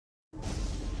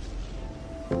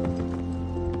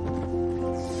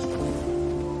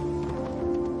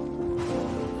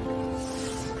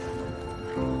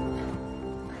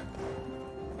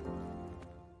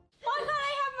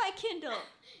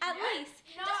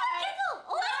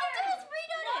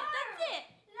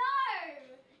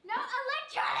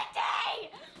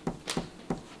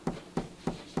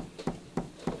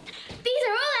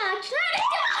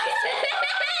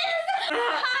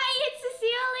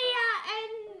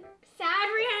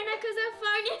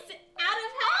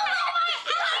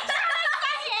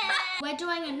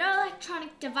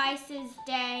electronic devices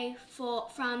day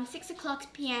from 6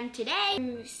 o'clock p.m. today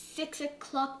to 6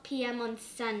 o'clock p.m. on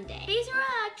Sunday. These are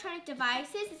electronic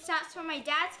devices. It starts from my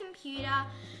dad's computer,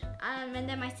 and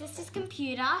then my sister's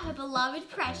computer, her beloved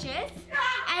Precious,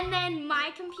 and then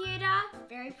my computer,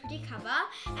 very pretty cover,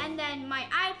 and then my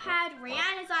iPad,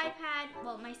 Rihanna's iPad,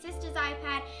 well, my sister's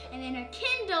iPad, and then her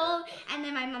Kindle, and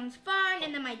then my mom's phone,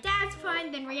 and then my dad's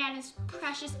phone, then Rihanna's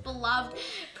precious beloved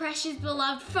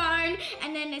phone,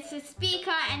 and then it's a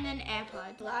speaker, and then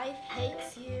AirPods. Life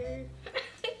hates you.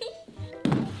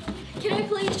 Can I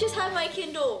please just have my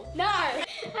Kindle? No.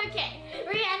 Okay,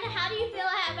 Rihanna, how do you feel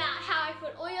about how I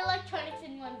put all your electronics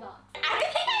in one box? I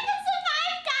don't think I can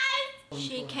survive, guys.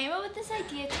 She came up with this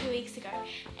idea 2 weeks ago,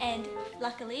 and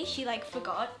luckily she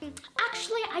forgot.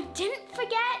 Actually, I didn't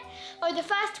forget. Oh, the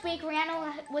first week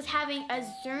Rihanna was having a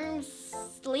Zoom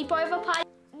sleepover party.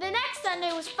 The next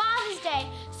Sunday was Father's Day,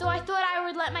 so I thought I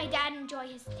would let my dad enjoy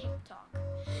his TikTok.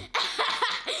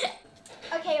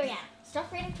 Okay, Rihanna,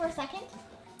 stop reading for a second.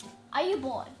 Are you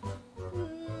bored?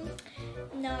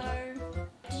 No.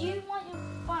 Do you want your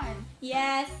phone?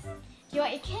 Yes. Do you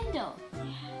want your Kindle?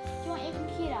 Yes. Do you want your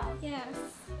computer? Yes.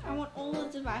 I want all the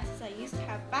devices I used to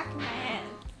have back in my hand.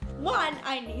 1,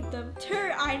 I need them.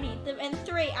 2, I need them. And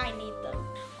 3, I need them.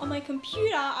 On my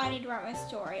computer, I need to write my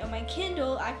story. On my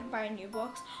Kindle, I can buy new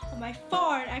books. On my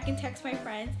phone, I can text my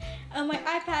friends. On my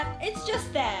iPad, it's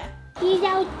just there. He's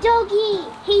our doggy.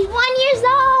 He's 1 year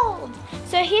old.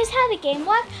 So here's how the game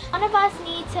works. One of us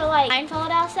needs to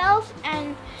blindfold ourselves,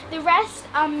 and the rest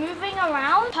are moving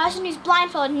around. The person who's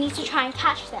blindfolded needs to try and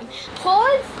catch them.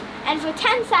 Pause, and for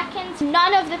 10 seconds,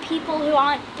 none of the people who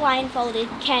aren't blindfolded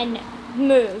can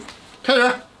move. 开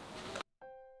始。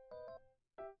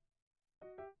6、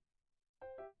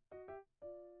5。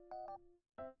10、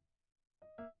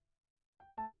9、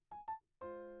8、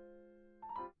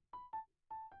7、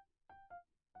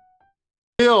6、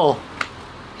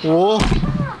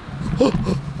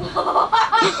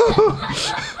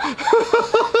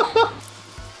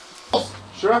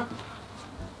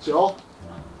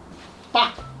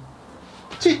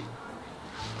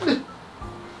5、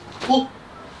4、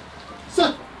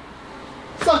3、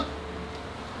2、1。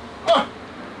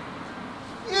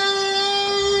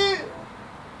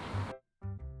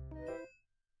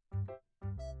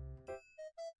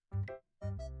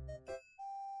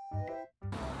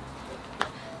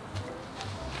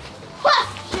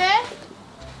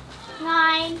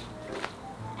9,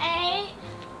 8,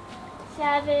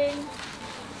 7,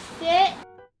 6.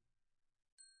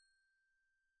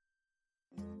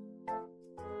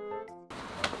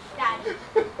 Dad.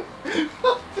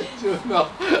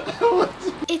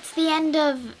 It's the end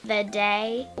of the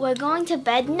day. We're going to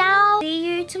bed now. See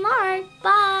you tomorrow.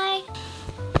 Bye.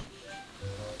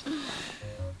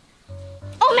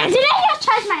 Oh man, did I just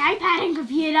charge my iPad and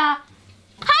computer?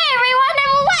 Hi everyone,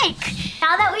 I'm awake!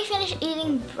 Now that we finished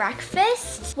eating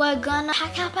breakfast, we're gonna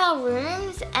pack up our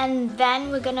rooms and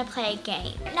then we're gonna play a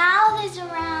game. Now there's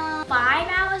around 5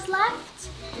 hours left.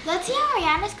 Let's see how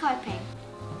Rihanna's coping.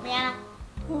 Rihanna.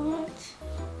 What?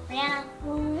 Rihanna.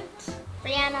 What?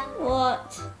 Rihanna.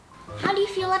 What? How do you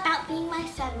feel about being my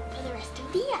son for the rest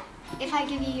of the year? If I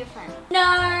give you your phone. No,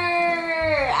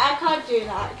 I can't do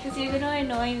that because you're gonna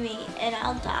annoy me and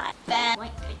I'll die. Then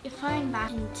wait, put your phone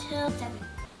back until 7.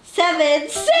 7,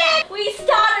 6. We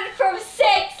started from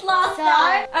 6 last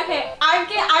time. Okay, I'm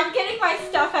getting my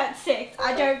stuff at 6.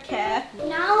 I don't care.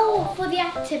 Now for the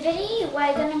activity,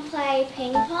 we're gonna play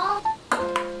ping pong.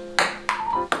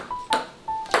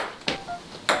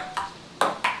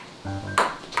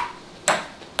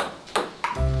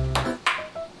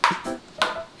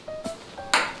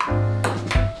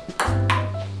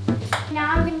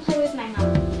 Now I'm gonna play with my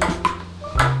mom.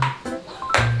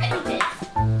 Like this.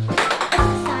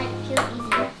 This side feels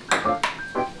easier.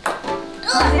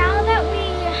 Now that we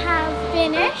have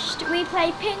finished, we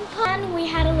play ping pong. We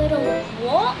had a little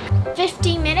walk.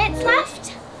 50 minutes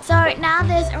left. So now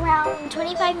there's around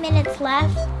 25 minutes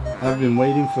left. I've been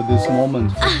waiting for this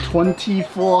moment for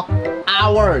 24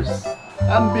 hours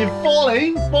and been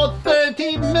falling for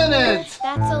 30 minutes.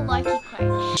 That's a lucky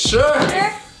quote. 10、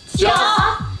9、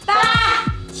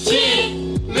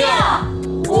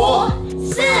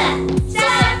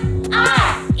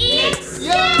8、7、6、5、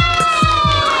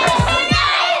4、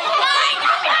3、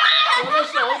2、1。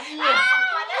耶！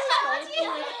我的手机！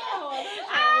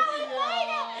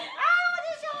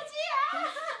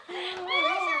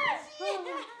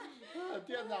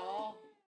电脑。